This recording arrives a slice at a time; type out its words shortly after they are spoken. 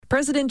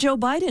President Joe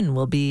Biden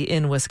will be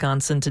in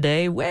Wisconsin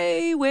today,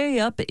 way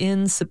up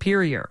in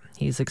Superior.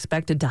 He's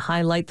expected to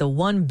highlight the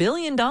 $1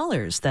 billion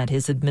that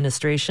his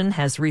administration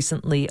has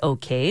recently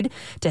okayed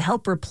to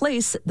help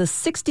replace the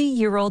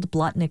 60-year-old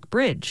Blotnick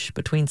Bridge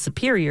between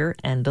Superior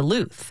and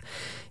Duluth.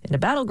 In a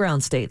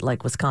battleground state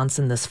like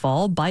Wisconsin this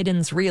fall,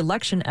 Biden's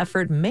re-election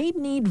effort may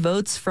need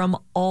votes from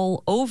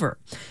all over.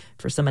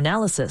 For some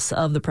analysis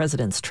of the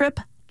president's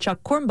trip,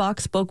 Chuck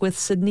Kornbach spoke with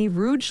Sydney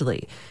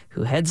Rugeley,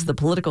 who heads the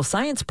political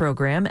science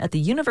program at the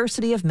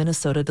University of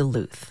Minnesota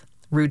Duluth.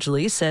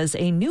 Rugeley says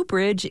a new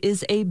bridge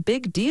is a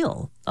big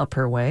deal up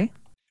her way.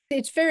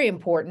 It's very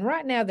important.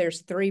 Right now,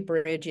 there's 3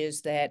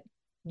 bridges that,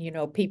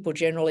 people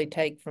generally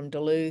take from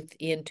Duluth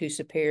into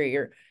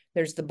Superior.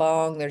 There's the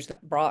Bong, there's the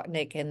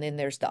Blotnick, and then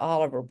there's the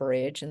Oliver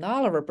Bridge. And the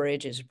Oliver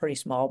Bridge is a pretty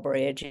small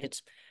bridge.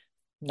 It's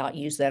not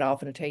used that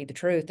often, to tell you the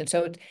truth. And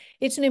so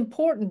it's an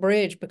important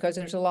bridge because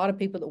there's a lot of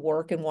people that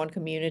work in one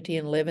community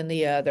and live in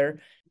the other.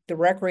 The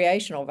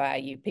recreational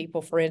value,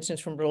 people, for instance,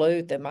 from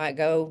Duluth that might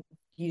go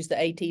use the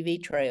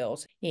ATV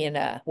trails in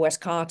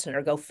Wisconsin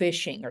or go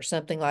fishing or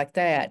something like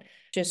that.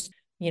 Just,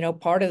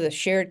 part of the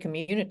shared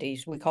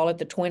communities. We call it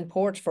the Twin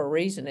Ports for a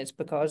reason. It's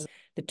because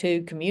the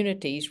 2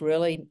 communities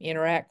really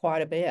interact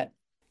quite a bit.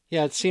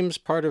 Yeah, it seems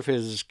part of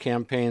his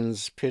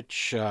campaign's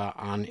pitch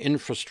on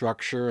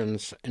infrastructure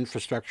and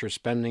infrastructure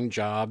spending,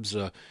 jobs.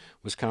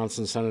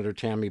 Wisconsin Senator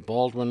Tammy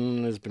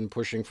Baldwin has been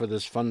pushing for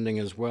this funding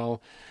as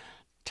well.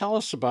 Tell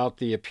us about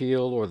the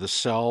appeal or the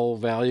sell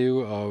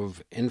value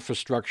of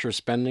infrastructure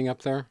spending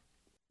up there.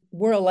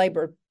 We're a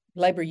labor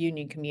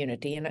union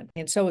community,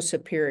 and so is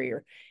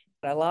Superior.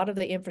 A lot of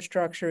the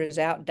infrastructure is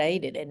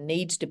outdated and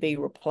needs to be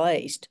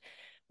replaced.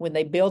 When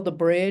they build the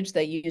bridge,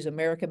 they use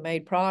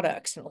American-made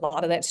products, and a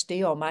lot of that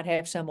steel might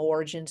have some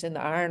origins in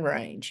the Iron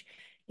Range.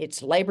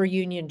 It's labor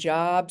union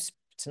jobs.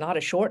 It's not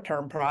a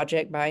short-term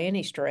project by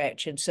any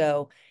stretch, and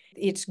so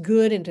it's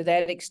good, and to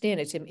that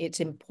extent, it's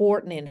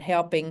important in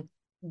helping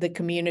the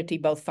community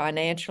both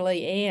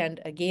financially and,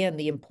 again,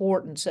 the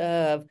importance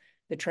of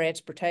the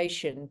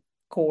transportation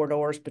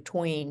corridors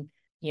between,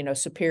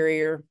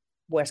 Superior,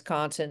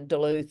 Wisconsin,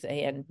 Duluth,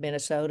 and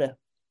Minnesota.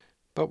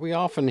 But we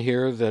often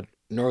hear that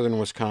northern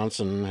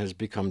Wisconsin has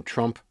become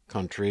Trump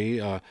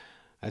country.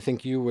 I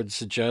think you would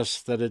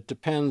suggest that it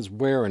depends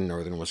where in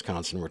northern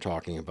Wisconsin we're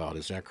talking about.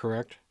 Is that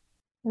correct?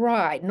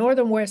 Right.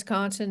 Northern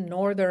Wisconsin,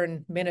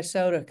 northern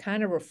Minnesota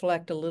kind of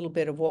reflect a little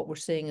bit of what we're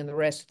seeing in the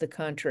rest of the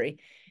country.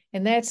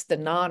 And that's the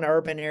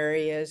non-urban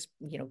areas,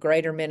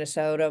 greater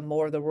Minnesota,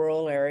 more of the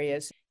rural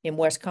areas in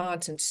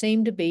Wisconsin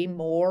seem to be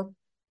more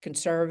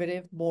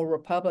conservative, more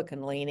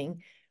Republican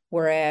leaning,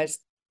 whereas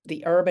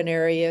the urban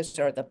areas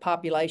or the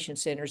population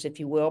centers,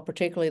 if you will,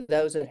 particularly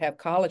those that have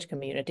college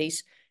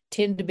communities,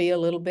 tend to be a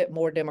little bit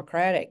more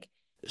Democratic.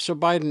 So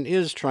Biden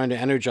is trying to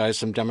energize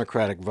some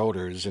Democratic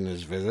voters in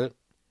his visit.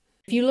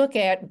 If you look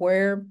at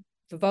where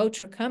the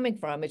votes are coming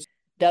from, it's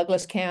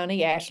Douglas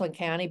County, Ashland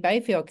County,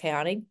 Bayfield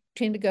County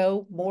tend to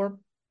go more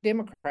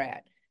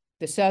Democrat.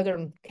 The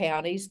southern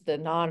counties, the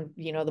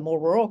more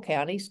rural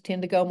counties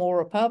tend to go more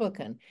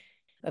Republican.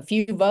 A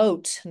few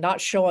votes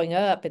not showing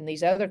up in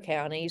these other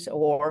counties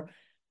or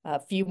a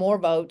few more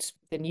votes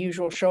than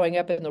usual showing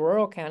up in the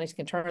rural counties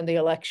can turn the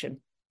election.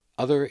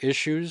 Other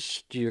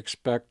issues? Do you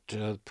expect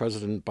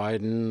President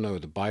Biden or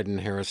the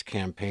Biden-Harris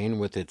campaign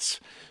with its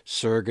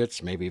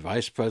surrogates, maybe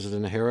Vice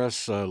President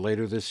Harris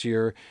later this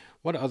year?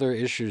 What other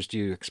issues do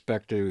you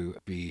expect to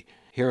be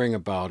hearing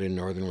about in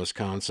northern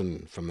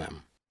Wisconsin from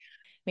them?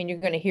 I mean, you're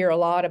going to hear a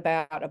lot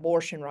about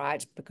abortion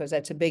rights because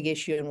that's a big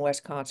issue in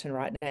Wisconsin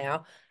right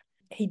now.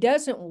 He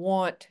doesn't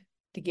want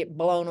to get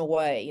blown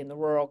away in the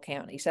rural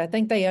counties. I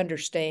think they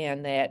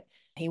understand that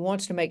he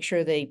wants to make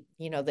sure that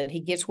he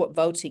gets what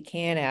votes he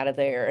can out of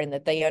there, and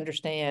that they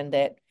understand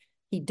that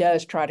he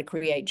does try to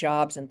create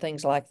jobs and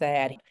things like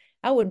that.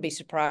 I wouldn't be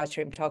surprised to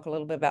hear him talk a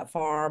little bit about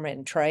farm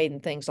and trade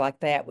and things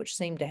like that, which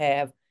seem to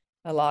have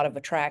a lot of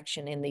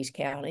attraction in these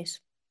counties.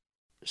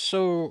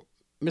 So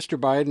Mr.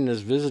 Biden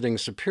is visiting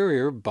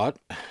Superior, but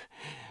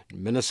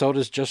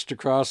Minnesota's just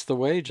across the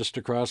way, just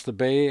across the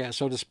bay,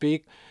 so to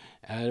speak.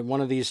 One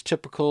of these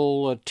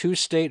typical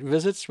 2-state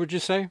visits, would you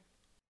say?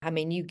 I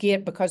mean, you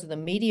get, because of the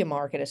media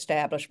market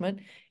establishment,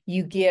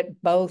 you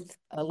get both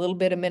a little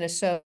bit of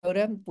Minnesota,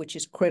 which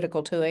is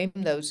critical to him.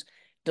 Those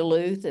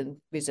Duluth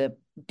is a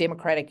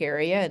Democratic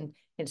area,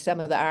 and some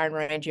of the Iron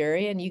Range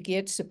area, and you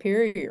get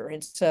Superior,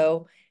 and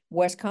so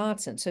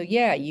Wisconsin. So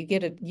yeah, you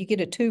get a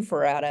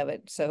twofer out of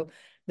it. So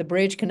the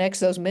bridge connects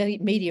those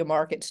media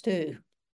markets too.